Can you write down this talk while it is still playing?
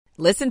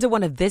Listen to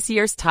one of this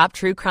year's top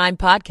true crime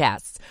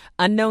podcasts.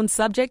 Unknown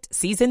Subject,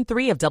 Season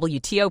 3 of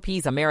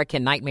WTOP's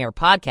American Nightmare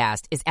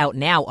podcast is out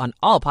now on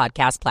all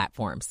podcast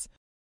platforms.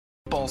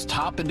 Football's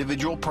top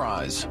individual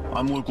prize.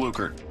 I'm Luke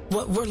Lukert.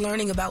 What we're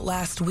learning about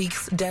last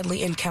week's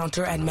deadly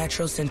encounter at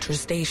Metro Center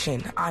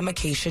Station. I'm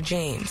Acacia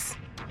James.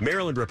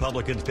 Maryland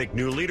Republicans pick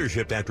new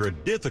leadership after a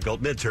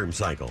difficult midterm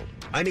cycle.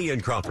 I'm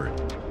Ian Crawford.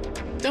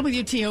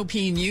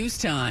 WTOP News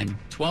Time,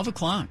 12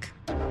 o'clock.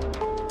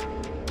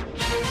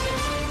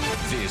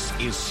 This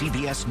is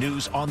CBS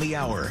News on the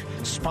Hour,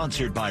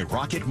 sponsored by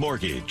Rocket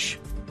Mortgage.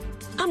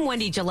 I'm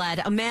Wendy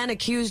Gillette. A man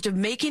accused of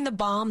making the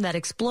bomb that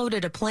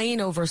exploded a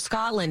plane over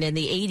Scotland in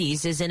the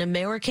 80s is in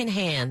American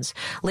hands.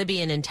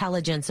 Libyan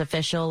intelligence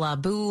official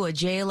Abu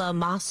Ajayla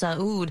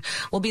Masaoud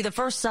will be the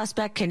first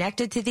suspect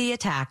connected to the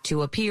attack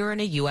to appear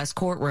in a U.S.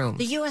 courtroom.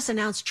 The U.S.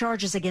 announced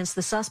charges against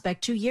the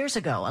suspect 2 years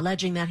ago,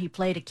 alleging that he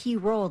played a key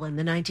role in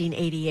the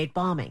 1988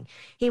 bombing.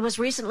 He was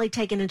recently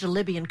taken into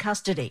Libyan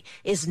custody,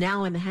 is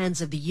now in the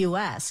hands of the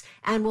U.S.,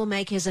 and will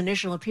make his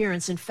initial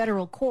appearance in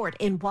federal court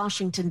in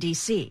Washington,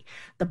 D.C.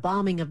 The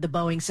bombing of the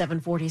Boeing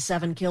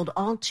 747 killed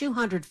all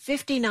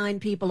 259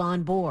 people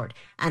on board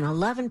and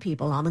 11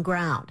 people on the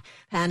ground.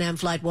 Pan Am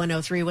Flight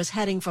 103 was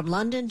heading from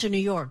London to New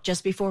York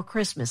just before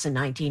Christmas in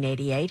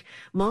 1988.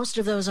 Most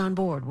of those on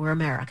board were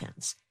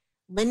Americans.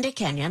 Linda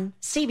Kenyon,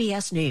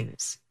 CBS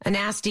News. A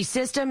nasty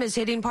system is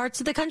hitting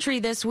parts of the country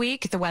this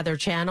week. The Weather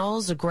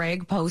Channel's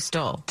Greg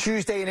Postal.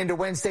 Tuesday and into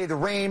Wednesday, the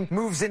rain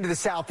moves into the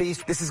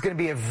southeast. This is going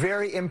to be a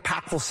very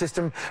impactful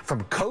system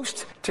from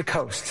coast to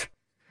coast.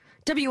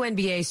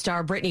 WNBA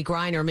star Brittany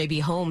Griner may be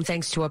home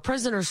thanks to a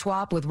prisoner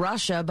swap with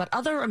Russia, but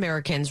other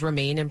Americans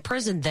remain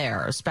imprisoned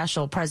there.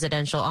 Special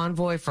presidential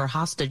envoy for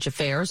hostage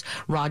affairs,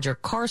 Roger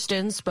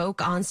Karsten,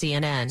 spoke on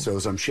CNN. So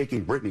as I'm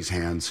shaking Brittany's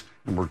hands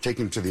and we're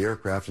taking him to the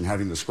aircraft and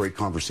having this great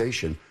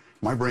conversation,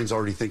 my brain's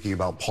already thinking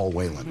about Paul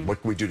Whelan.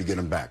 What can we do to get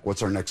him back?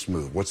 What's our next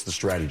move? What's the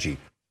strategy?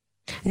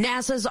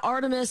 NASA's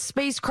Artemis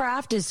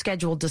spacecraft is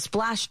scheduled to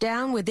splash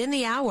down within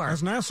the hour.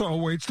 As NASA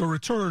awaits the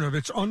return of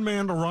its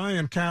unmanned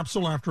Orion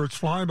capsule after its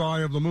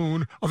flyby of the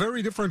moon, a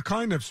very different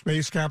kind of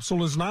space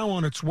capsule is now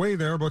on its way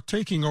there, but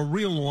taking a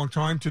real long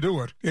time to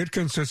do it. It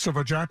consists of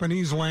a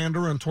Japanese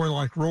lander and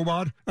toy-like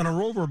robot and a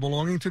rover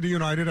belonging to the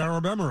United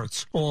Arab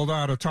Emirates. All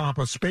that atop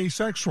a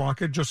SpaceX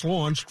rocket just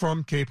launched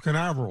from Cape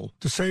Canaveral.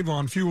 To save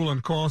on fuel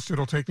and cost,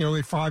 it'll take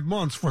nearly 5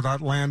 months for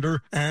that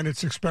lander and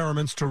its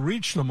experiments to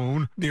reach the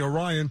moon. The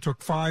Orion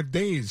took 5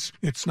 days.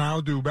 It's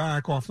now due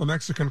back off the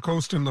Mexican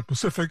coast in the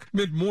Pacific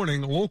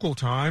mid-morning local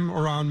time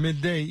around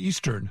midday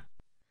Eastern.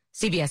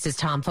 CBS's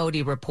Tom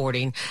Foti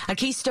reporting. A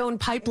Keystone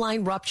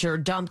Pipeline rupture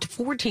dumped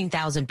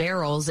 14,000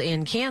 barrels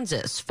in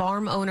Kansas.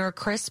 Farm owner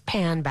Chris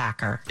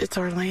Panbacker. It's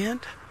our land.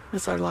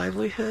 It's our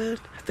livelihood.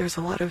 There's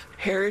a lot of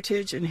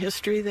heritage and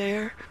history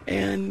there,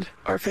 and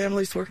our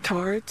families worked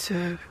hard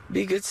to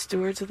be good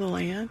stewards of the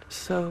land.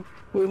 So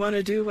we want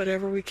to do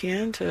whatever we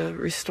can to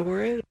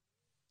restore it.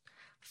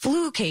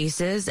 Flu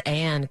cases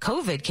and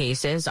COVID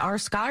cases are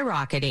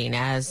skyrocketing,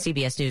 as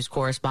CBS News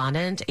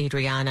correspondent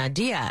Adriana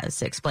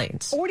Diaz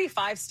explains.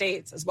 45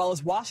 states, as well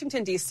as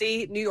Washington,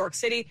 D.C., New York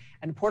City,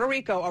 and Puerto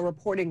Rico, are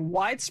reporting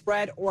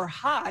widespread or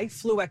high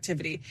flu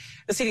activity.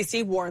 The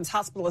CDC warns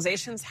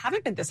hospitalizations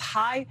haven't been this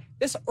high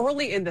this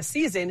early in the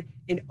season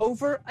in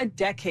over a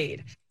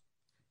decade.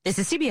 This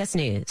is CBS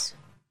News.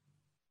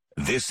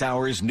 This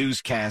hour's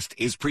newscast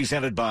is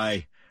presented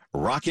by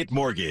Rocket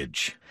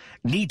Mortgage.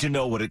 Need to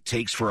know what it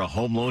takes for a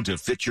home loan to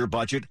fit your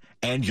budget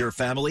and your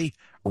family?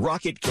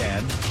 Rocket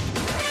can.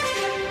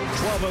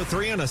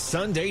 12:03 on a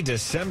Sunday,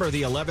 December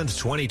the 11th,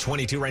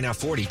 2022. Right now,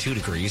 42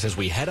 degrees as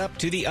we head up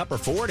to the upper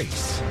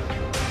 40s.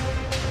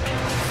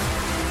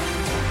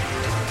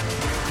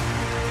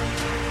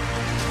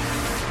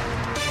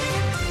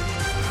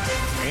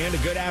 And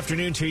a good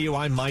afternoon to you.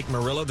 I'm Mike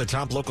Murillo. The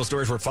top local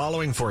stories we're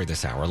following for you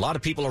this hour. A lot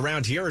of people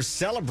around here are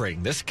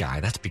celebrating this guy.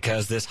 That's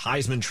because this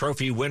Heisman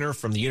Trophy winner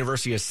from the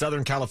University of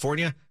Southern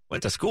California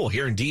went to school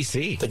here in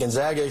D.C. The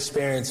Gonzaga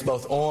experience,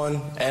 both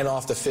on and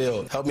off the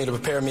field, helped me to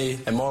prepare me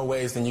in more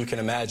ways than you can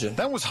imagine.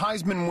 That was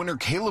Heisman winner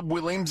Caleb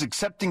Williams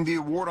accepting the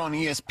award on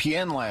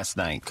ESPN last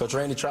night. Coach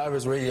Randy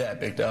Trivers, where you at,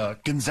 big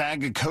dog?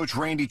 Gonzaga coach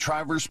Randy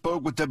Trivers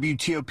spoke with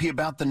WTOP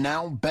about the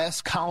now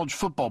best college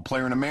football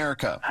player in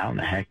America. How in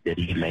the heck did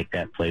he make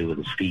that play with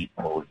his feet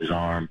or with his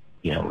arm?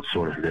 You know,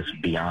 sort of this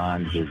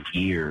beyond his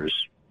years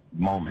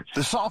moments.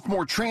 The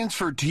sophomore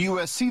transferred to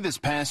USC this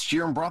past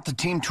year and brought the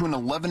team to an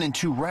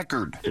 11-2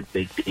 record. It's a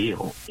big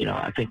deal. You know,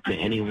 I think for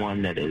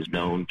anyone that has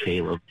known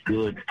Caleb,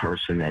 good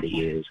person that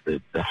he is,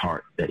 the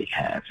heart that he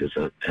has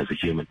as a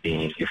human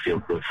being, you feel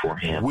good for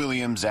him.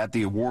 Williams at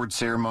the award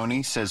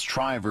ceremony says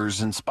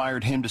Trivers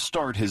inspired him to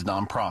start his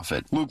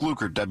nonprofit. Luke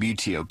Lukert,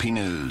 WTOP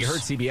News. You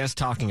heard CBS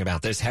talking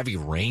about this heavy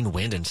rain,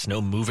 wind, and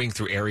snow moving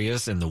through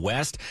areas in the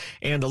west,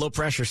 and the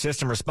low-pressure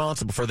system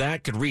responsible for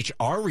that could reach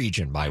our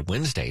region by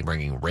Wednesday,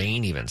 bringing rain,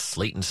 even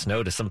sleet and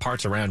snow to some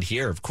parts around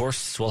here. Of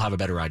course, we'll have a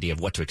better idea of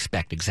what to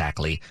expect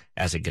exactly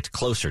as it gets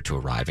closer to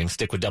arriving.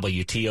 Stick with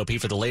WTOP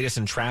for the latest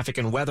in traffic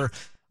and weather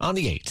on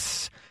the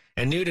 8s.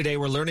 And new today,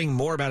 we're learning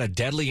more about a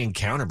deadly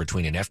encounter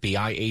between an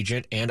FBI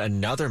agent and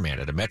another man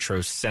at a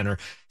Metro Center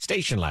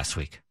station last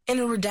week. In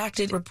a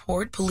redacted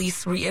report,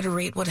 police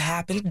reiterate what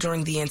happened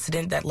during the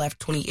incident that left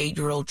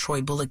 28-year-old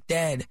Troy Bullock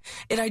dead.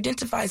 It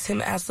identifies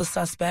him as the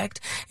suspect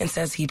and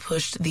says he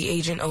pushed the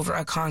agent over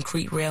a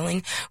concrete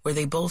railing where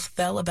they both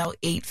fell about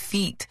 8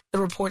 feet. The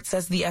report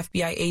says the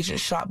FBI agent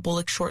shot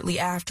Bullock shortly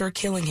after,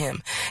 killing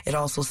him. It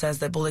also says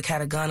that Bullock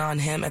had a gun on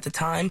him at the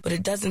time, but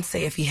it doesn't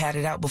say if he had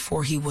it out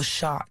before he was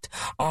shot.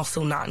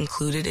 Also not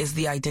included is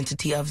the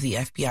identity of the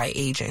FBI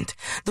agent.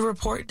 The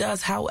report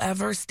does,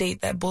 however,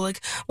 state that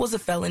Bullock was a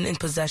felon in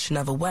possession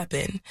of a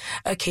weapon.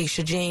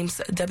 Acacia James,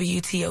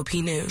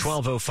 WTOP News.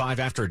 12:05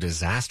 after a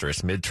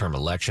disastrous midterm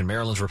election,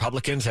 Maryland's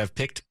Republicans have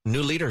picked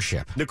new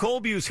leadership.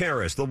 Nicole Buse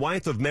Harris, the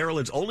wife of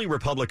Maryland's only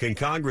Republican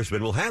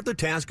congressman, will have the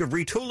task of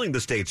retooling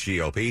the state's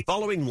GOP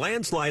following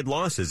landslide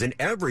losses in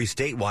every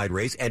statewide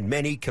race and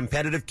many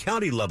competitive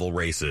county-level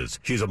races.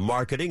 She's a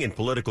marketing and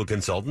political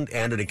consultant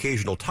and an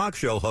occasional talk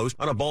show host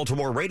on a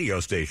Baltimore radio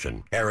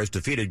station. Harris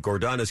defeated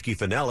Gordana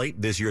Schiafinelli,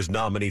 this year's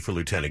nominee for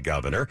lieutenant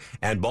governor,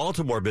 and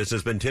Baltimore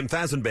businessman Tim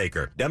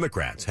Fazenbaker.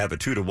 Democrats have a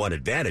 2-to-1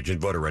 advantage in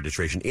voter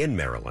registration in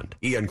Maryland.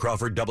 Ian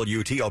Crawford,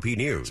 WTOP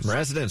News. Some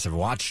residents have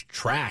watched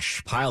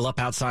trash pile up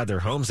outside their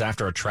homes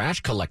after a trash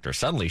collector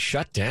suddenly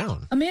shut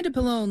down. Amanda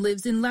Pallone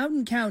lives in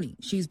Loudoun County.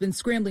 She's been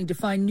scrambling to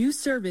find new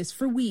service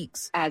for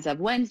weeks. As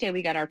of Wednesday,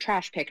 we got our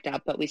trash picked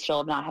up, but we still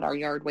have not had our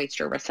yard waste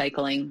or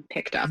recycling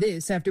picked up.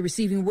 This after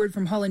receiving word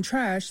from Holland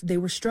Trash they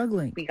were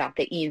struggling. We got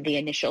the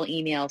initial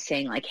email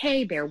saying like,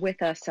 hey, bear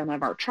with us. Some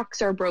of our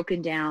trucks are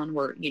broken down.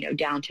 We're,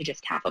 down to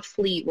just half a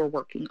fleet. We're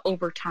working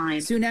overtime.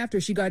 Soon after,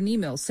 she got an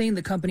email saying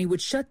the company would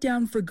shut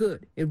down for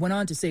good. It went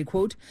on to say,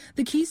 quote,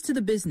 the keys to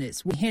the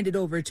business will be handed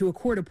over to a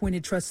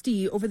court-appointed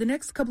trustee over the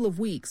next couple of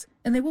weeks,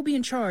 and they will be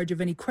in charge of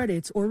any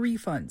credits or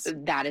refunds.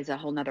 That is a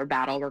whole nother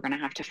battle we're going to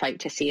have to fight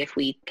to see if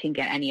we can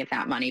get any of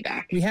that money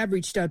back. We have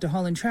reached out to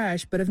Holland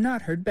Trash, but have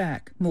not heard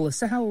back.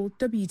 Melissa Howell,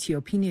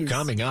 WTOP News.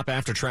 Coming up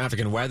after traffic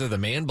and weather, the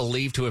man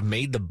believed to have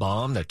made the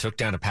bomb that took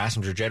down a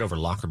passenger jet over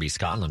Lockerbie,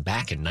 Scotland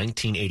back in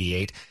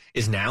 1988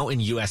 is now in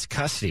U.S.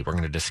 custody. We're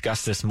going to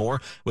discuss this more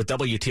with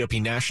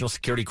WTOP National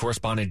Security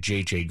Correspondent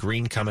J.J.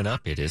 Green coming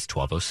up. It is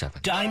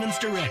 12:07. Diamonds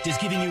Direct is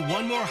giving you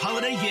one more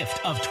holiday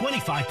gift of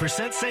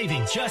 25%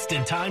 savings just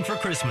in time for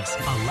Christmas.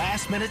 A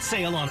last-minute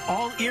sale on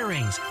all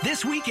earrings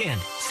this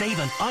weekend. Save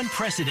an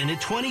unprecedented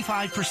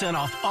 25%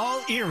 off all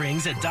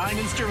earrings at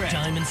Diamonds Direct.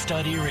 Diamond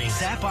stud earrings,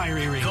 sapphire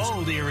earrings,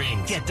 gold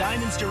earrings. Get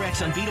Diamonds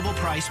Direct's unbeatable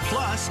price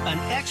plus an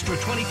extra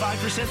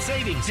 25%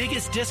 savings.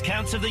 Biggest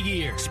discounts of the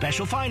year.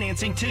 Special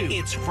financing, too.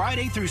 It's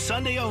Friday through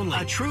Sunday only.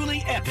 A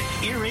truly epic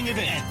earring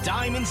event at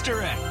Diamonds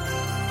Direct.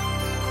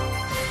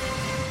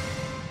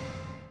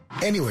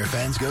 Anywhere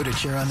fans go to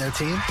cheer on their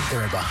team,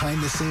 there are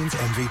behind-the-scenes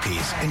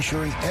MVPs,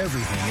 ensuring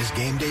everything is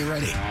game day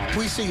ready.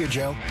 We see you,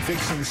 Joe,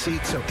 fixing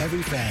seats so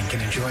every fan can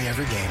enjoy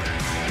every game.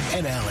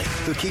 And Allie,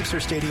 who keeps her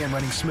stadium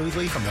running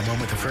smoothly from the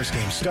moment the first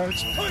game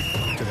starts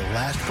to the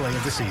last play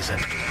of the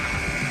season.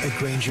 At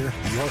Grainger,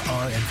 you're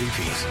our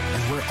MVPs,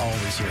 and we're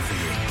always here for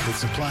you with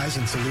supplies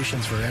and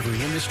solutions for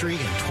every industry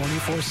and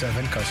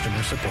 24/7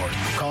 customer support.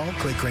 Call,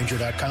 click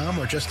Grainger.com,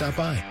 or just stop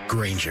by.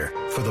 Grainger,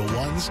 for the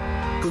ones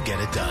who get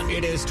it done.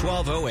 It is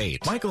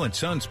 12:08. Michael &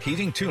 Son's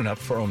heating tune-up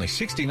for only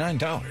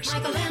 $69.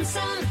 Michael &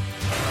 Son.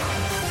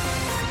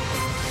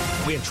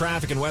 We have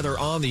traffic and weather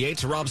on the 8th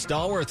to Rob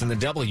Stallworth in the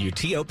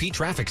WTOP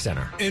Traffic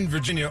Center. In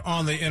Virginia,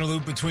 on the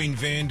interloop between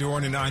Van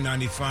Dorn and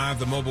I-95,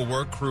 the mobile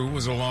work crew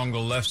was along the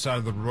left side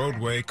of the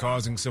roadway,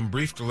 causing some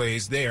brief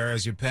delays there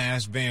as you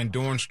pass Van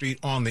Dorn Street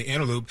on the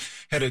interloop,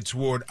 headed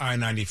toward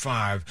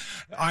I-95.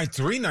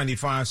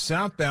 I-395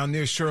 southbound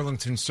near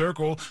Shirlington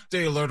Circle.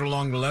 Stay alert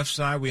along the left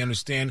side. We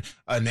understand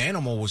an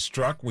animal was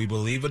struck, we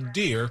believe a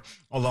deer,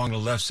 along the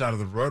left side of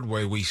the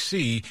roadway. We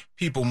see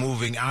people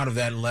moving out of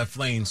that left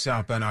lane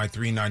southbound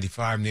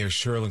I-395 near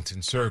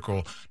Shirlington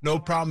Circle. No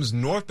problems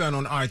northbound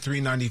on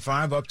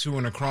I-395 up to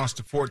and across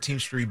the 14th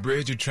Street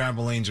Bridge. Your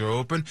travel lanes are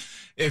open.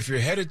 If you're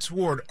headed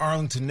toward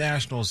Arlington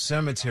National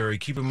Cemetery,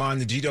 keep in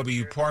mind the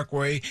GW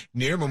Parkway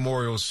near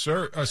Memorial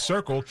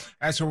Circle.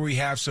 That's where we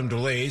have some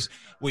delays.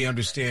 We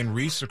understand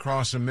Wreaths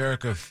Across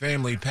America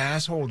Family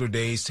Pass holder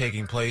days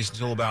taking place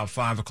until about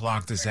 5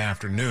 o'clock this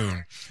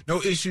afternoon.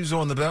 No issues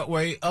on the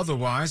Beltway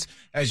otherwise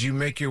as you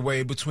make your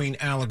way between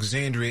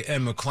Alexandria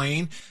and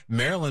McLean.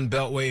 Maryland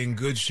Beltway in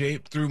good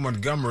shape through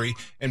Montgomery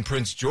and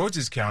Prince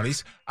George's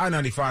counties.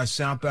 I-95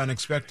 southbound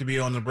expect to be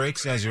on the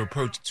brakes as you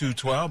approach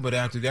 212, but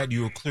after that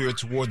you will clear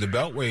toward the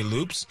Beltway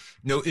loops.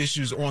 No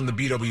issues on the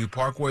BW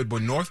Parkway,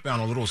 but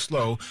northbound a little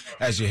slow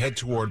as you head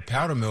toward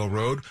Powder Mill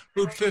Road.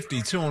 Route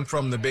 50 to and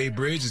from the Bay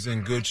Bridge is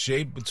in good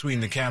shape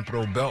between the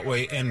Capitol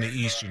Beltway and the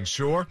Eastern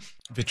Shore.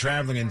 If you're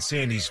traveling in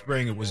Sandy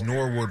Spring, it was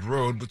Norwood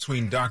Road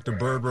between Dr.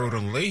 Bird Road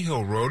and Lay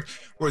Hill Road,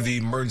 where the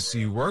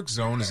emergency work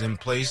zone is in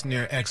place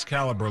near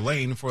Excalibur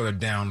Lane for the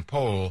down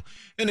pole.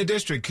 In the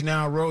district,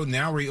 Canal Road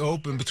now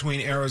reopened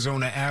between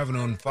Arizona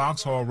Avenue and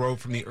Foxhall Road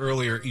from the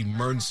earlier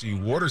emergency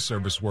water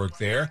service work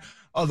there.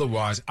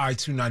 Otherwise,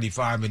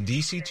 I-295 and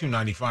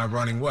DC-295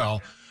 running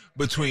well.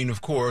 between,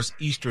 of course,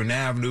 Eastern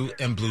Avenue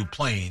and Blue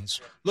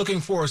Plains. Looking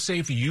for a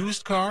safe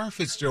used car?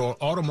 Fitzgerald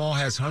Auto Mall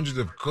has hundreds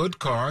of good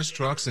cars,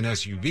 trucks, and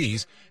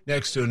SUVs.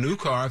 Next to a new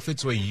car,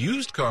 fits a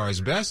used car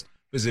is best.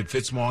 Visit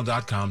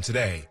fitzmall.com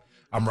today.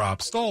 I'm Rob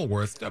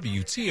Stallworth,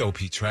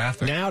 WTOP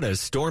Traffic. Now to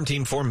Storm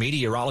Team 4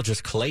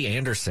 meteorologist Clay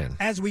Anderson.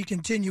 As we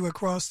continue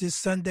across this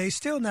Sunday,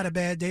 still not a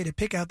bad day to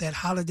pick out that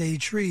holiday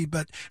tree,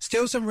 but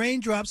still some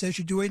raindrops as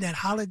you're doing that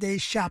holiday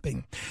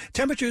shopping.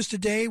 Temperatures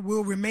today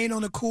will remain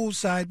on the cool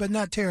side, but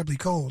not terribly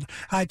cold.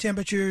 High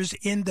temperatures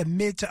in the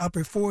mid to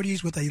upper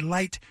 40s with a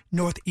light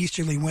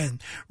northeasterly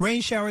wind.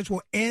 Rain showers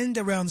will end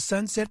around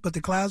sunset, but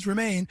the clouds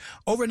remain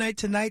overnight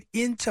tonight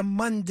into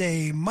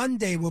Monday.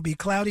 Monday will be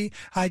cloudy,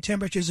 high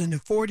temperatures in the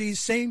 40s.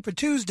 Same for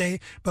Tuesday,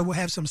 but we'll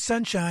have some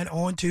sunshine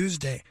on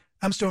Tuesday.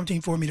 I'm Storm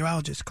Team 4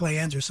 meteorologist Clay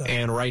Anderson.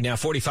 And right now,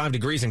 45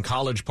 degrees in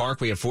College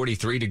Park. We have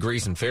 43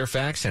 degrees in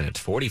Fairfax, and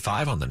it's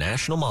 45 on the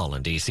National Mall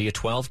in D.C. at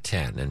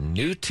 12:10. And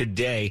new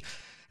today,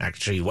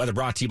 actually, weather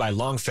brought to you by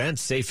Long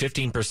Fence. Save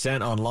 15%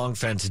 on Long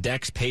Fence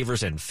decks,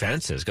 pavers, and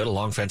fences. Go to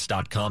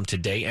longfence.com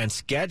today and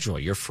schedule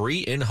your free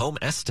in-home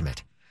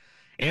estimate.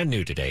 And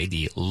new today,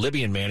 the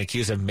Libyan man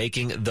accused of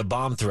making the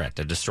bomb threat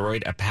that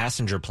destroyed a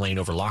passenger plane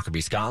over Lockerbie,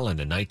 Scotland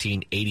in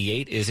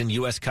 1988 is in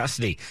U.S.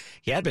 custody.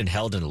 He had been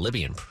held in a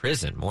Libyan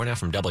prison. More now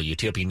from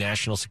WTOP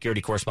national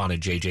security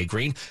correspondent J.J.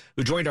 Green,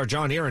 who joined our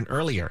John Aaron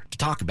earlier to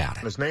talk about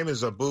it. His name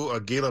is Abu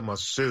Aguila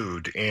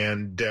Masood,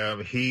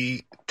 and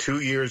he 2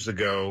 years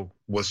ago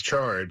was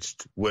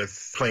charged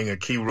with playing a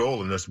key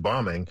role in this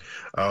bombing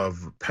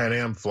of Pan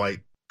Am flight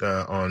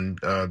on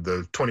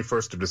the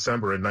 21st of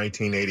December in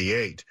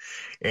 1988.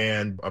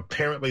 And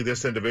apparently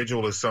this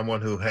individual is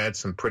someone who had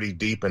some pretty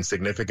deep and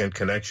significant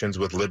connections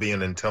with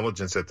Libyan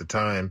intelligence at the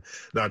time,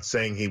 not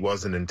saying he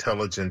was an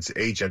intelligence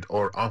agent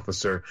or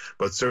officer,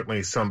 but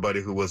certainly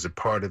somebody who was a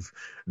part of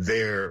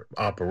their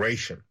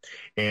operation.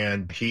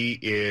 And he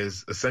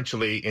is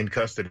essentially in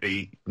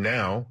custody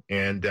now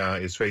and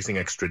is facing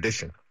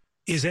extradition.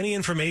 Is any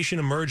information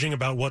emerging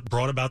about what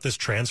brought about this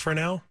transfer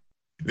now?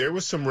 There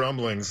was some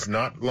rumblings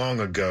not long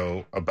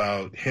ago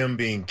about him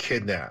being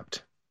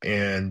kidnapped,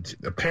 and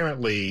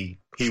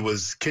apparently he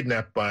was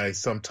kidnapped by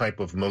some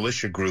type of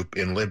militia group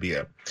in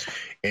Libya.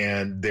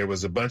 And there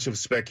was a bunch of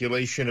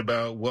speculation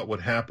about what would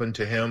happen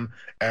to him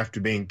after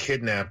being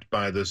kidnapped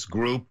by this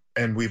group,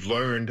 and we've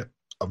learned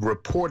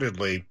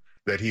reportedly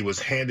that he was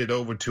handed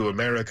over to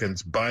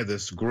Americans by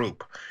this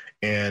group.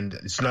 And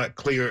it's not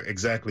clear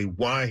exactly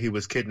why he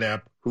was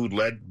kidnapped, who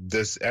led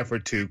this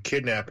effort to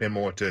kidnap him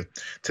or to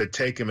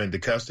take him into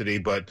custody.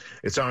 But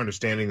it's our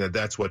understanding that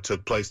that's what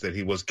took place, that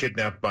he was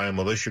kidnapped by a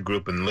militia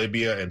group in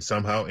Libya and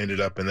somehow ended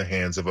up in the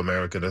hands of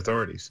American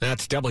authorities.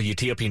 That's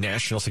WTOP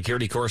national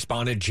security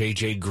correspondent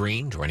J.J.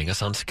 Green joining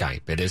us on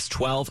Skype. It is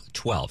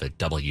 12:12 at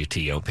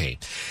WTOP.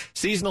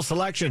 Seasonal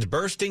selections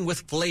bursting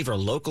with flavor,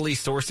 locally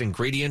sourced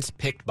ingredients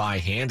picked by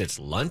hand. It's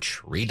lunch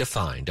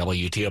redefined.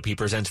 WTOP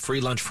presents Free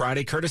Lunch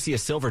Friday, courtesy of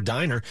Silver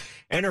Diner.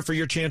 Enter for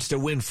your chance to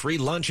win free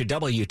lunch at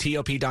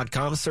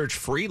WTOP.com. Search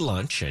free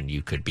lunch, and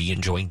you could be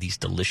enjoying these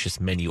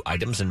delicious menu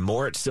items and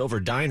more at Silver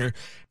Diner.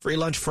 Free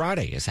Lunch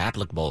Friday is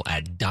applicable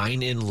at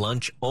dine-in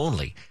lunch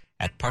only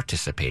at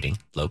participating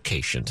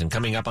locations. And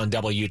coming up on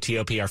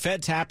WTOP, are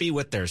feds happy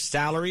with their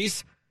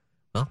salaries?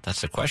 Well,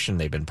 that's the question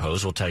they've been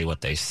posed. We'll tell you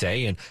what they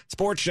say. And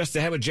sports just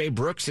ahead with Jay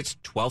Brooks. It's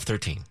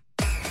 12:13.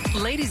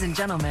 Ladies and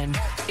gentlemen,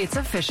 it's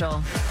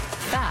official.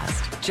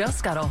 Fast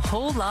just got a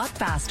whole lot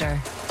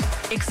faster.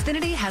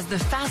 Xfinity has the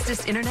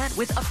fastest internet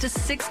with up to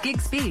 6 gig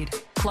speed.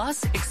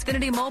 Plus,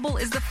 Xfinity Mobile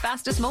is the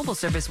fastest mobile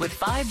service with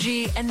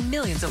 5G and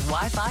millions of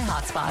Wi-Fi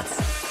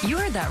hotspots. You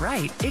heard that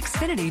right.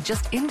 Xfinity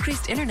just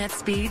increased internet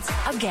speeds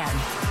again.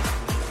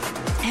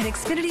 And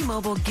Xfinity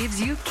Mobile gives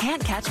you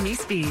can't catch me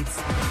speeds.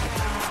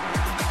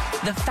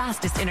 The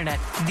fastest internet,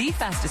 the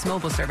fastest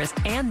mobile service,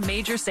 and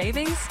major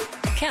savings?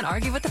 Can't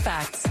argue with the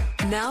facts.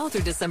 Now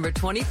through December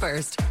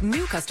 21st,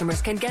 new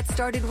customers can get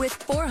started with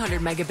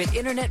 400 megabit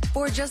internet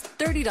for just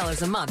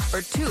 $30 a month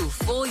for 2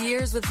 full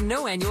years with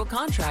no annual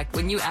contract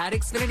when you add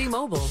Xfinity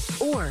Mobile.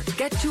 Or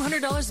get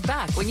 $200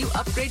 back when you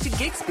upgrade to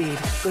gig speed.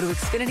 Go to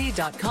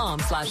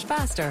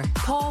Xfinity.com/faster.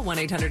 Call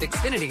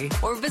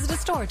 1-800-XFINITY or visit a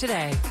store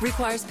today.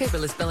 Requires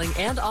paperless billing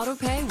and auto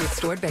pay with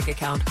stored bank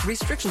account.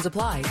 Restrictions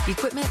apply.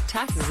 Equipment,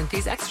 taxes, and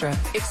fees extra.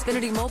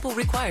 Xfinity Mobile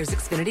requires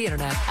Xfinity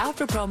Internet.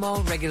 After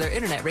promo, regular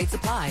internet rates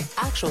apply.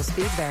 Actual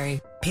speed vary.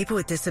 People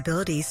with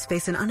disabilities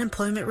face an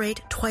unemployment rate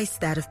twice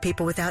that of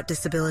people without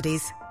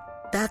disabilities.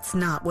 That's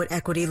not what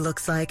equity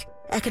looks like.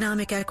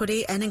 Economic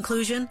equity and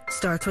inclusion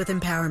starts with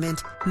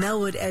empowerment.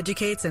 Melwood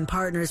educates and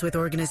partners with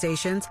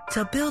organizations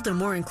to build a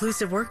more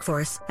inclusive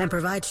workforce and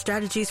provide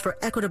strategies for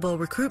equitable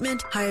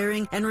recruitment,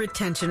 hiring, and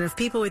retention of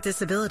people with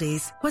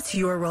disabilities. What's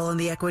your role in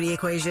the equity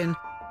equation?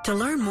 To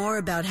learn more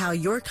about how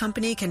your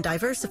company can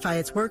diversify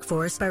its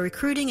workforce by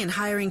recruiting and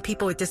hiring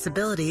people with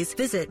disabilities,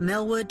 visit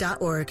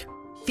melwood.org.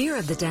 Fear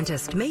of the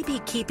dentist may be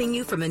keeping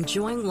you from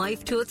enjoying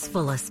life to its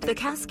fullest. The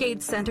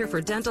Cascade Center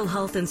for Dental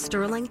Health in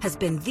Sterling has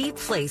been the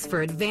place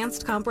for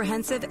advanced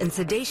comprehensive and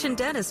sedation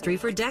dentistry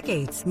for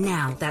decades.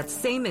 Now, that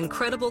same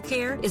incredible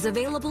care is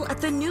available at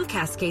the new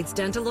Cascades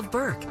Dental of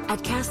Burke.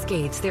 At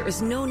Cascades, there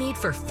is no need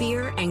for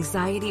fear,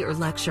 anxiety, or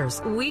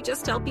lectures. We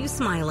just help you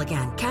smile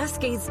again.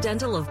 Cascades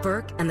Dental of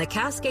Burke and the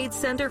Cascades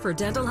Center for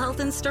Dental Health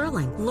in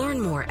Sterling.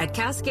 Learn more at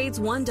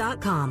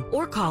cascades1.com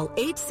or call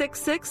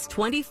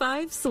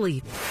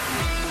 866-25-SLEEP.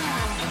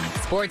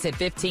 Sports at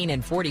 15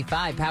 and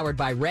 45, powered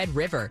by Red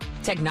River.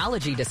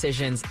 Technology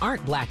decisions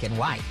aren't black and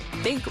white.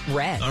 Think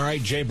red. All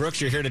right, Jay Brooks,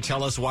 you're here to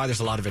tell us why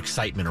there's a lot of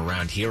excitement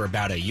around here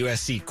about a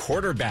USC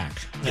quarterback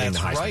getting the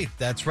Heisman. That's right.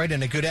 That's right.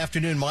 And a good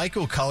afternoon,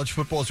 Michael. College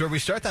football is where we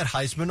start. That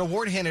Heisman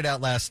Award handed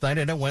out last night,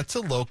 and it went to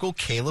local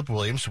Caleb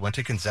Williams, who went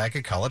to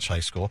Gonzaga College High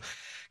School,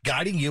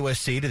 guiding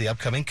USC to the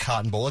upcoming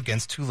Cotton Bowl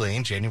against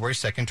Tulane, January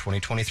 2nd,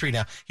 2023.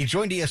 Now, he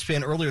joined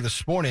ESPN earlier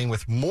this morning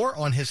with more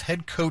on his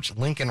head coach,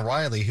 Lincoln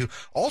Riley, who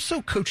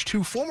also coached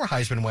two former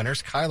Heisman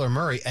winners, Kyler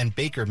Murray and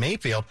Baker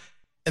Mayfield,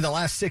 in the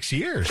last 6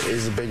 years.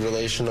 He's a big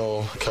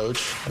relational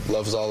coach,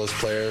 loves all his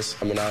players.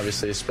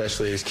 Obviously,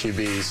 especially his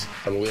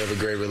QBs. We have a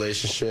great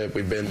relationship.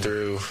 We've been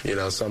through,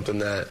 something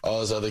that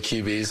all his other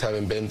QBs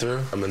haven't been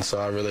through. And so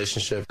our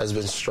relationship has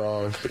been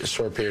strong for a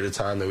short period of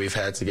time that we've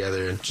had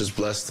together, and just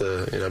blessed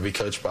to, be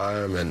coached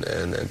by him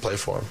and play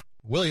for him.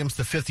 Williams,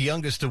 the fifth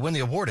youngest to win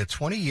the award at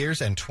 20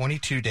 years and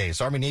 22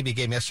 days. Army-Navy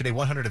game yesterday,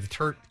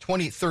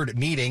 123rd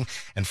meeting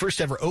and first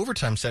ever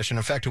overtime session.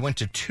 In fact, it went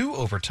to 2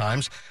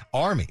 overtimes.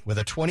 Army with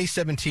a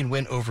 2017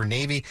 win over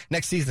Navy.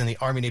 Next season, the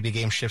Army-Navy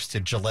game shifts to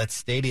Gillette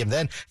Stadium.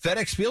 Then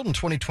FedEx Field in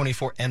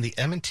 2024 and the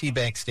M&T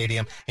Bank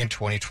Stadium in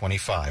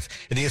 2025.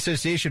 In the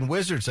Association,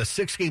 Wizards, a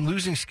 6-game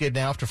losing skid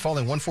now after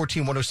falling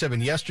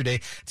 114-107 yesterday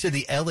to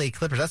the L.A.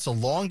 Clippers. That's the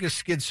longest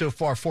skid so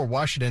far for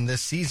Washington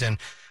this season.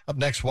 Up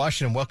next,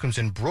 Washington welcomes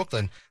in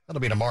Brooklyn. That'll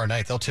be tomorrow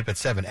night. They'll tip at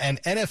 7.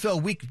 And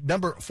NFL week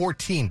number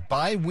 14,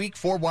 bye week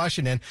for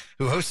Washington,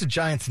 who hosts the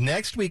Giants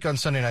next week on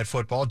Sunday Night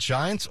Football.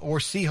 Giants or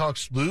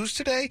Seahawks lose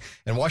today,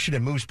 and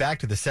Washington moves back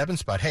to the 7th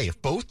spot. Hey,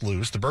 if both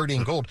lose, the Birdie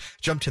and Gold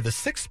jump to the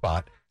 6th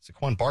spot.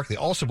 Saquon Barkley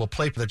also will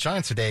play for the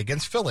Giants today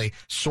against Philly,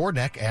 sore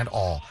neck and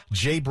all.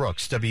 Jay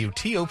Brooks,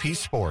 WTOP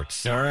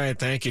Sports. All right,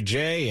 thank you,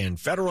 Jay. And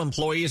federal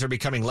employees are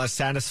becoming less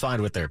satisfied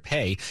with their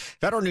pay.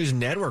 Federal News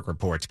Network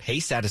reports pay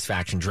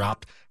satisfaction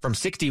dropped from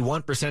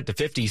 61% to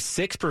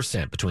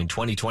 56% between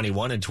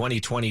 2021 and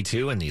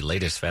 2022 in the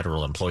latest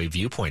Federal Employee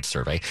Viewpoint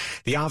Survey.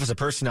 The Office of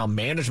Personnel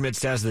Management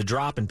says the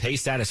drop in pay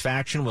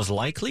satisfaction was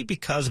likely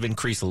because of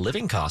increased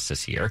living costs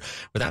this year,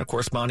 without a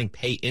corresponding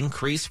pay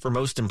increase for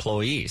most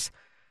employees.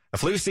 A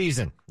flu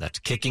season that's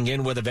kicking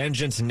in with a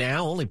vengeance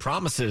now only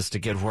promises to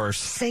get worse.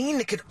 Saying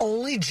it could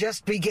only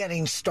just be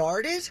getting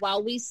started?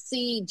 While we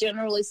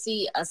generally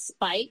see a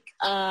spike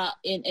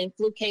in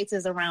flu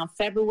cases around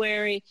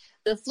February,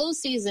 the flu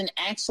season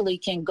actually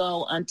can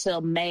go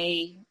until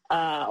May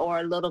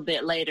or a little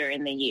bit later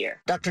in the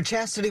year. Dr.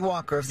 Chastity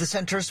Walker of the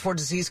Centers for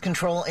Disease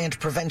Control and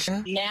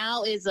Prevention.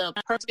 Now is a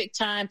perfect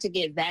time to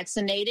get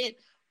vaccinated.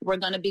 We're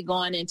going to be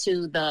going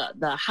into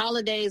the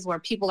holidays where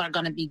people are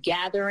going to be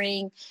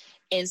gathering.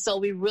 And so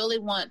we really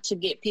want to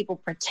get people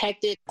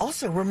protected.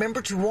 Also, remember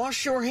to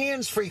wash your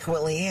hands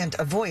frequently and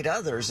avoid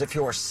others if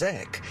you're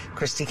sick.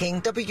 Christy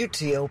King,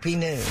 WTOP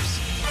News.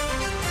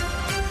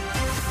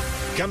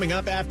 Coming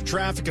up after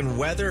traffic and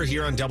weather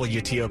here on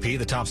WTOP,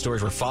 the top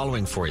stories we're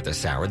following for you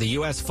this hour. The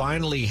U.S.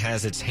 finally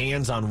has its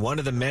hands on one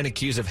of the men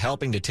accused of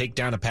helping to take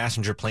down a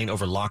passenger plane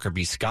over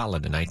Lockerbie,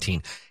 Scotland in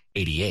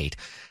 1988.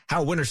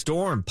 How a winter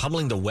storm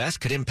pummeling the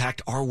West could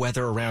impact our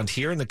weather around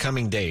here in the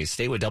coming days.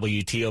 Stay with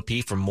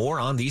WTOP for more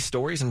on these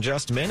stories in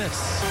just minutes.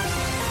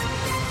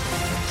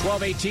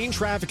 12:18,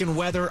 traffic and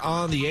weather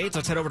on the 8th.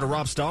 Let's head over to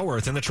Rob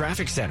Stallworth in the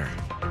traffic center.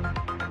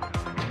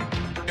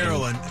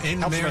 Maryland,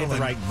 Helps me hit the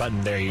right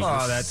button there.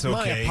 Oh, that's okay.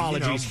 My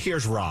apologies.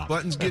 Here's Rob.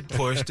 Buttons get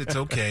pushed. It's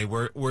okay.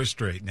 We're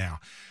straight now.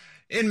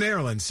 In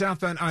Maryland,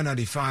 southbound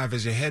I-95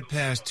 as you head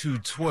past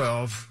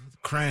 212.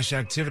 Crash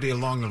activity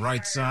along the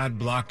right side,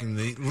 blocking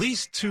the at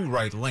least 2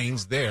 right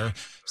lanes there.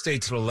 Stay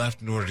to the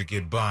left in order to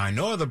get by.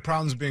 No other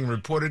problems being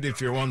reported.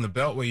 If you're on the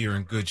Beltway, you're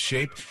in good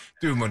shape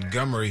through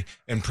Montgomery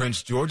and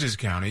Prince George's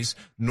counties.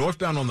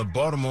 Northbound on the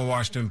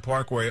Baltimore-Washington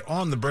Parkway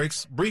on the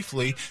brakes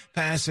briefly,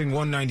 passing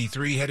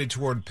 193 headed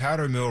toward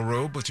Powder Mill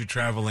Road, but your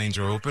travel lanes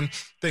are open.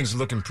 Things are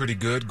looking pretty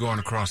good going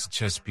across the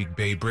Chesapeake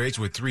Bay Bridge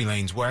with 3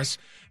 lanes west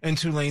and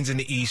 2 lanes in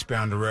the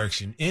eastbound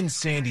direction. In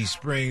Sandy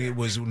Spring, it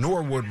was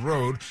Norwood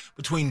Road.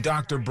 Between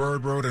Dr.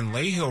 Bird Road and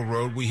Lay Hill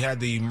Road, we had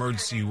the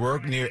emergency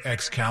work near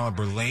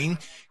Excalibur Lane.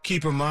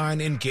 Keep in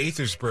mind, in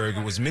Gaithersburg,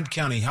 it was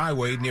Mid-County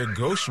Highway near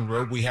Goshen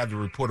Road. We had the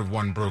report of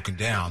one broken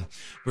down.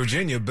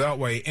 Virginia,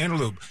 Beltway,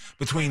 Antelope,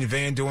 between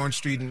Van Dorn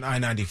Street and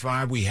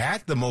I-95, we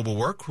had the mobile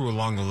work crew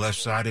along the left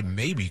side. It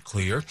may be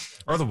clear.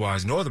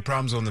 Otherwise, no other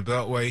problems on the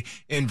Beltway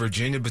in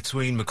Virginia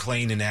between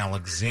McLean and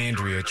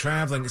Alexandria.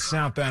 Traveling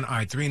southbound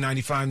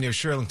I-395 near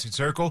Shirlington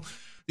Circle,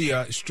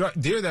 The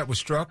deer that was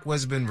struck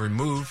has been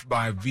removed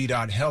by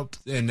VDOT Help,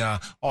 and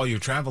all your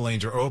travel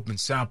lanes are open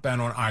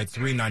southbound on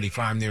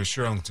I-395 near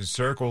Shirlington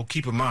Circle.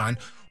 Keep in mind,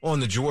 on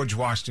the George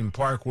Washington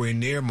Parkway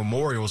near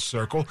Memorial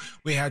Circle,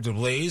 we had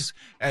delays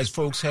as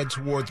folks head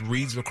towards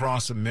Reads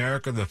Across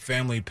America, the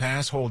Family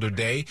Pass Holder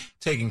Day,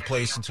 taking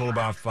place until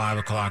about 5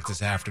 o'clock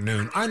this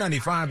afternoon.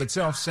 I-95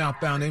 itself,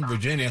 southbound in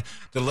Virginia,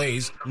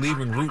 delays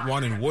leaving Route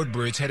 1 in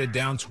Woodbridge, headed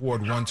down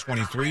toward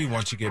 123.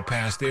 Once you get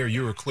past there,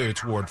 you are clear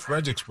toward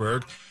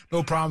Fredericksburg.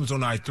 No problems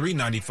on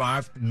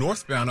I-395,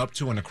 northbound up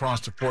to and across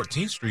the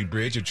 14th Street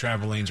Bridge. Your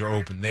travel lanes are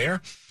open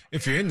there.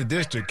 If you're in the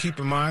district, keep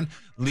in mind,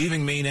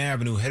 leaving Main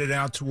Avenue, headed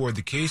out toward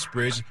the Case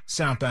Bridge,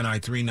 southbound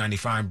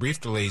I-395, brief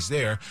delays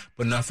there,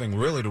 but nothing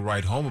really to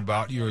write home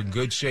about. You're in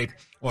good shape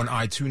on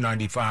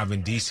I-295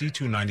 and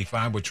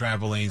DC-295 with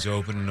travel lanes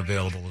open and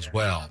available as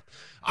well.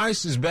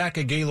 ICE is back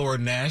at Gaylord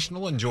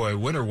National. Enjoy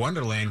Winter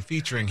Wonderland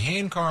featuring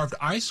hand-carved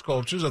ice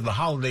sculptures of the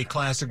holiday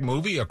classic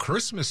movie, A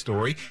Christmas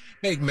Story.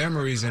 Make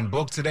memories and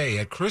book today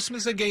at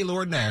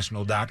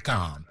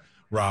christmas@gaylordnational.com.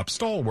 Rob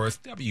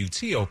Stallworth,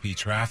 WTOP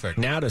Traffic.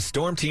 Now to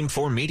Storm Team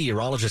 4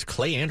 meteorologist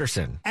Clay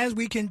Anderson. As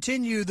we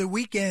continue the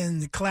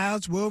weekend, the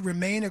clouds will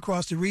remain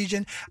across the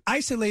region.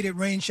 Isolated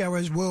rain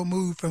showers will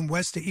move from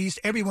west to east.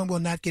 Everyone will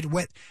not get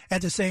wet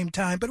at the same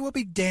time, but it will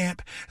be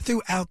damp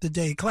throughout the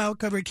day. Cloud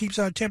cover keeps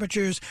our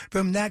temperatures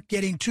from not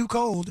getting too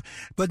cold,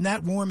 but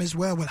not warm as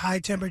well, with high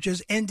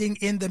temperatures ending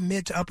in the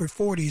mid to upper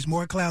 40s.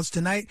 More clouds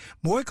tonight,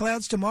 more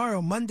clouds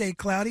tomorrow. Monday,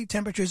 cloudy,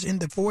 temperatures in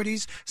the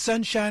 40s.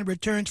 Sunshine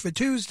returns for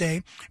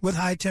Tuesday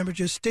with high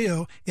temperatures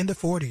still in the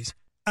 40s.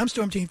 I'm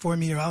Storm Team 4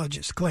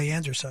 meteorologist Clay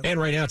Anderson. And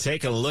right now,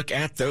 take a look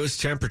at those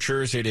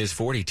temperatures. It is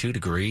 42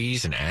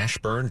 degrees in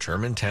Ashburn,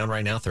 Germantown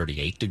right now,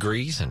 38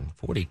 degrees and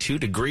 42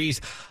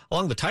 degrees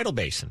along the Tidal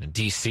Basin in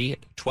D.C. at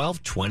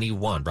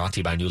 1221. Brought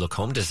to you by New Look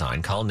Home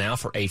Design. Call now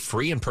for a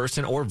free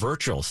in-person or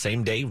virtual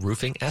same-day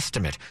roofing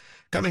estimate.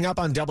 Coming up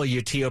on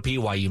WTOP,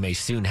 why you may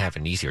soon have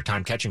an easier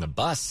time catching a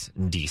bus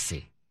in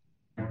D.C.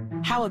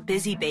 How a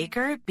busy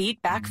baker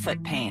beat back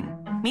foot pain.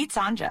 Meet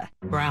Sanja.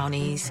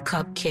 Brownies,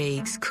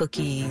 cupcakes,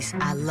 cookies.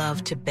 I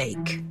love to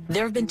bake.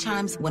 There have been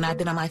times when I've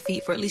been on my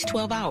feet for at least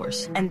 12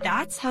 hours. And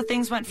that's how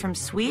things went from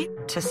sweet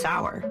to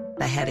sour.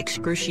 I had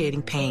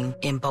excruciating pain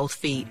in both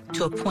feet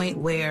to a point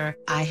where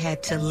I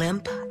had to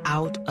limp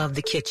out of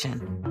the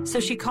kitchen. So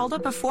she called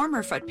up a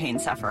former foot pain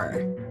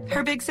sufferer,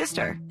 her big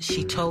sister.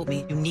 She told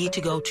me, you need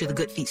to go to the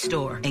Good Feet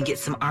store and get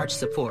some arch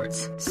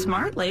supports.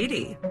 Smart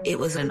lady. It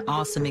was an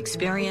awesome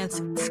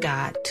experience.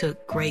 Scott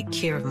took great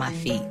care of my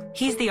feet.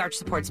 He's the arch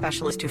support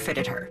specialist who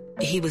fitted her.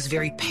 He was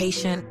very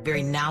patient,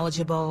 very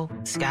knowledgeable.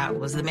 Scott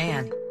was the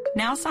man.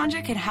 Now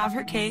Sanja can have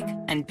her cake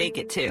and bake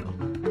it too.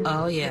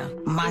 Oh, yeah.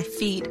 My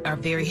feet are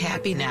very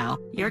happy now.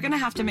 You're going to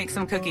have to make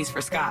some cookies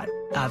for Scott.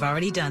 I've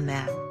already done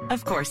that.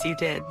 Of course you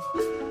did.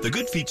 The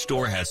Good Feet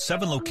store has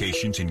 7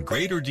 locations in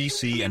Greater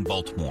D.C. and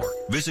Baltimore.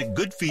 Visit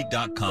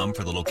goodfeet.com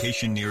for the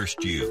location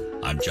nearest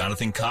you. I'm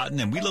Jonathan Cotton,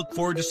 and we look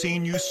forward to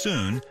seeing you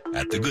soon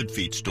at the Good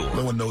Feet store.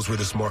 No one knows where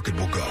this market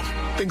will go.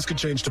 Things could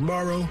change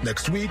tomorrow,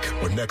 next week,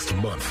 or next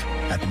month.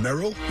 At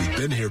Merrill, we've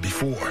been here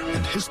before,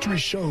 and history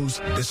shows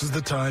this is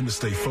the time to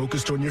stay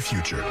focused on your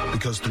future,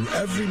 because through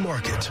every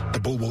market, the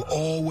bull will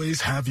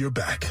always have your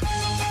back.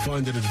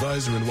 Find an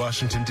advisor in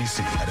Washington,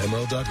 D.C. at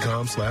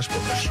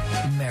ml.com/bullish.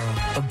 Merrill,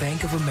 a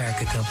Bank of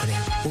America company.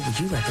 What would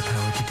you like the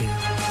power to do?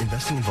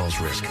 Investing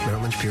involves risk. Merrill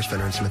Lynch, Pierce,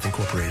 Fenner & Smith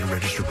Incorporated,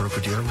 registered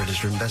broker-dealer,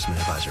 registered investment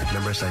advisor.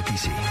 Member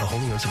SIPC, a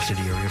wholly owned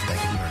subsidiary of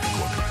Bank of America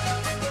Corp.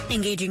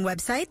 Engaging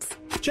websites?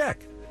 Check.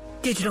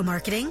 Digital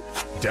marketing?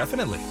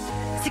 Definitely.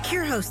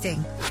 Secure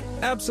hosting?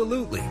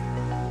 Absolutely.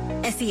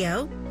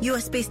 SEO?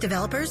 US-based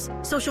developers?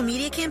 Social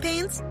media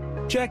campaigns?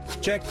 Check,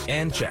 check,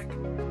 and check.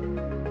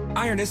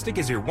 Ironistic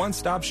is your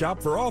one-stop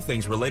shop for all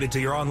things related to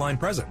your online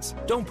presence.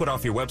 Don't put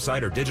off your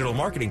website or digital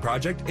marketing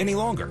project any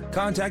longer.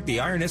 Contact the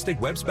Ironistic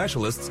web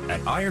specialists at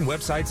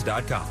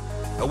ironwebsites.com.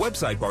 A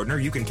website partner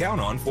you can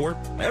count on for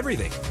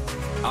everything.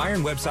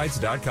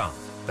 Ironwebsites.com.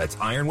 That's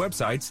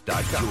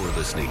ironwebsites.com. You're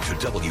listening to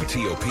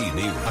WTOP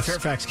News. A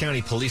Fairfax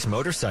County police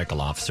motorcycle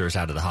officer is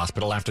out of the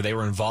hospital after they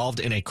were involved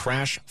in a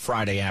crash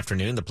Friday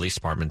afternoon. The police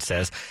department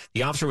says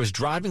the officer was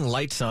driving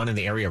lights on in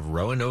the area of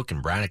Roanoke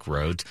and Braddock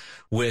Roads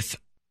with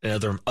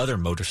other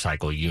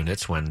motorcycle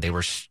units when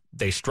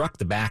they struck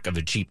the back of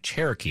a Jeep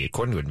Cherokee.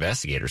 According to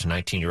investigators, a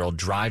 19-year-old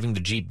driving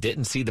the Jeep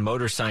didn't see the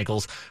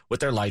motorcycles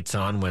with their lights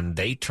on when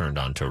they turned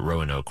onto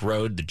Roanoke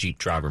Road. The Jeep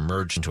driver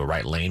merged into a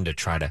right lane to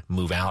try to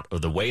move out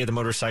of the way of the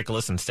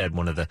motorcyclist. Instead,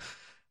 one of the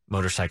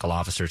motorcycle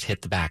officers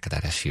hit the back of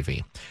that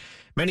SUV.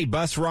 Many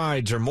bus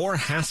rides are more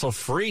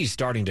hassle-free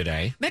starting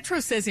today. Metro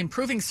says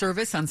improving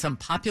service on some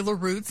popular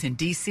routes in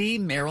D.C.,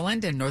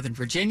 Maryland, and Northern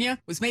Virginia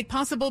was made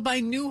possible by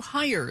new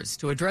hires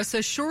to address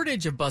a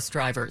shortage of bus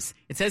drivers.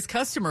 It says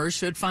customers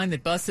should find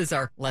that buses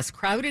are less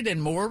crowded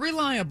and more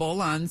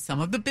reliable on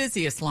some of the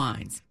busiest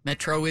lines.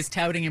 Metro is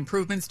touting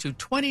improvements to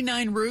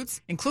 29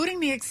 routes, including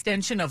the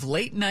extension of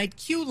late-night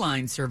Q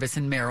line service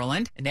in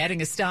Maryland and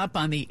adding a stop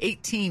on the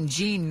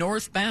 18G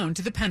northbound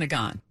to the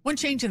Pentagon. One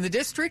change in the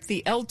district,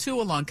 the L2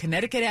 along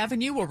Connecticut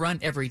Avenue will run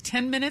every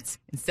 10 minutes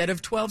instead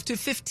of 12 to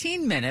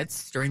 15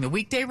 minutes during the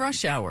weekday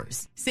rush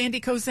hours. Sandy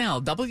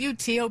Kozel,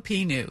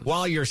 WTOP News.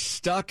 While you're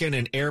stuck in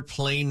an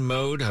airplane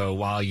mode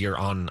while you're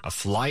on a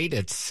flight,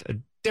 it's a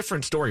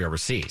different story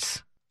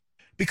overseas.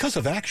 Because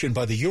of action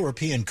by the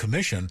European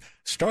Commission,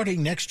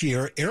 starting next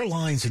year,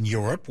 airlines in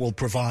Europe will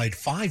provide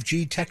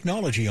 5G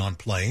technology on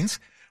planes,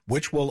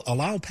 which will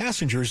allow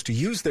passengers to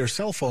use their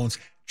cell phones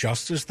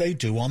just as they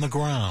do on the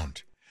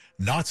ground.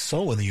 Not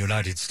so in the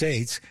United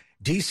States.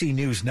 DC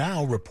News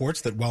Now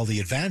reports that while the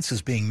advance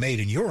is being made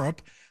in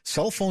Europe,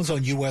 cell phones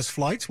on U.S.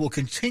 flights will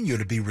continue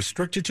to be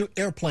restricted to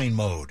airplane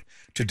mode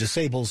to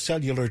disable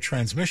cellular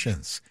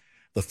transmissions.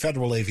 The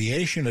Federal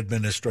Aviation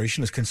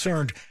Administration is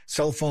concerned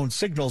cell phone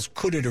signals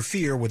could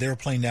interfere with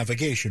airplane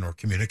navigation or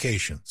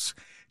communications.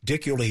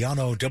 Dick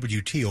Iuliano,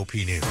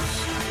 WTOP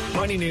News.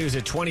 Money news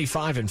at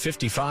 25 and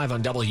 55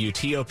 on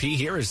WTOP.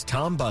 Here is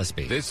Tom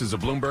Busby. This is a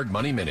Bloomberg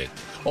Money Minute.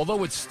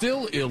 Although it's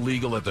still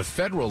illegal at the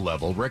federal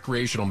level,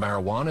 recreational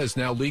marijuana is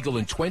now legal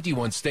in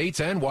 21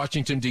 states and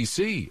Washington,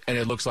 D.C. And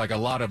it looks like a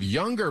lot of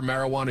younger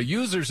marijuana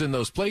users in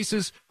those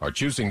places are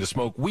choosing to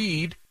smoke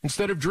weed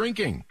instead of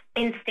drinking.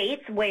 In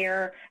states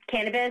where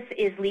cannabis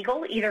is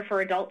legal, either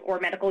for adult or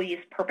medical use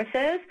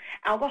purposes,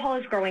 alcohol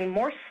is growing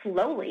more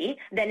slowly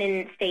than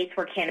in states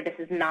where cannabis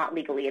is not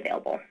legally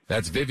available.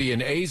 That's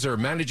Vivian Azer,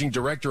 managing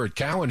director at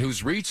Cowen,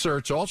 whose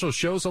research also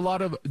shows a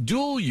lot of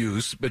dual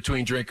use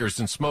between drinkers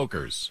and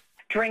smokers.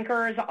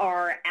 Drinkers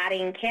are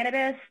adding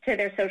cannabis to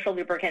their social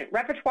lubricant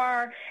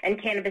repertoire,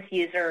 and cannabis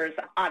users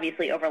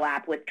obviously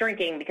overlap with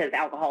drinking because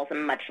alcohol is a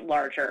much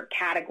larger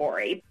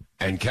category.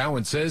 And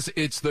Cowen says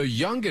it's the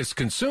youngest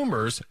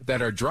consumers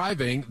that are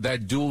driving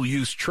that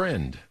dual-use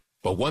trend.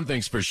 But one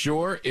thing's for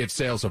sure, if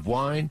sales of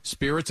wine,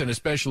 spirits, and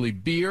especially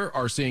beer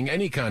are seeing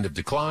any kind of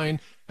decline,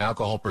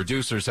 alcohol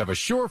producers have a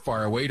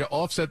surefire way to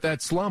offset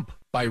that slump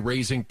by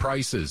raising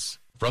prices.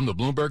 From the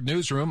Bloomberg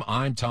Newsroom,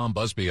 I'm Tom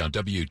Busby on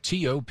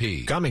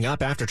WTOP. Coming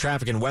up after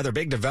traffic and weather,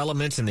 big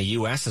developments in the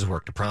U.S. has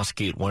worked to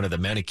prosecute one of the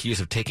men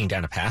accused of taking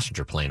down a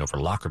passenger plane over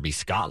Lockerbie,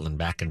 Scotland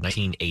back in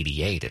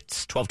 1988.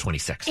 It's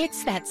 12:26.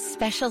 It's that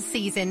special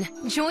season.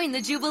 Join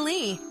the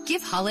Jubilee.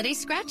 Give holiday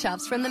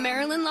scratch-offs from the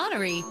Maryland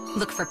Lottery.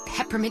 Look for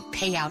peppermint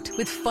payout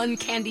with fun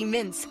candy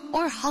mints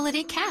or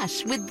holiday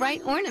cash with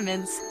bright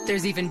ornaments.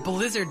 There's even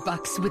Blizzard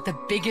Bucks with the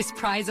biggest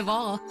prize of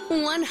all,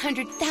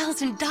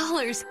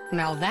 $100,000.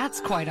 Now that's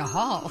quite a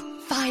haul.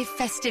 5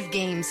 festive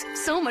games,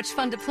 so much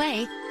fun to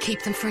play.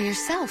 Keep them for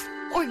yourself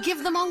or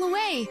give them all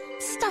away.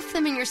 Stuff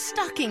them in your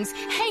stockings,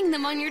 hang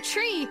them on your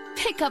tree.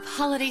 Pick up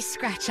holiday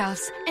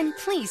scratch-offs and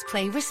please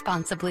play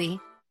responsibly.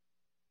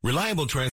 Reliable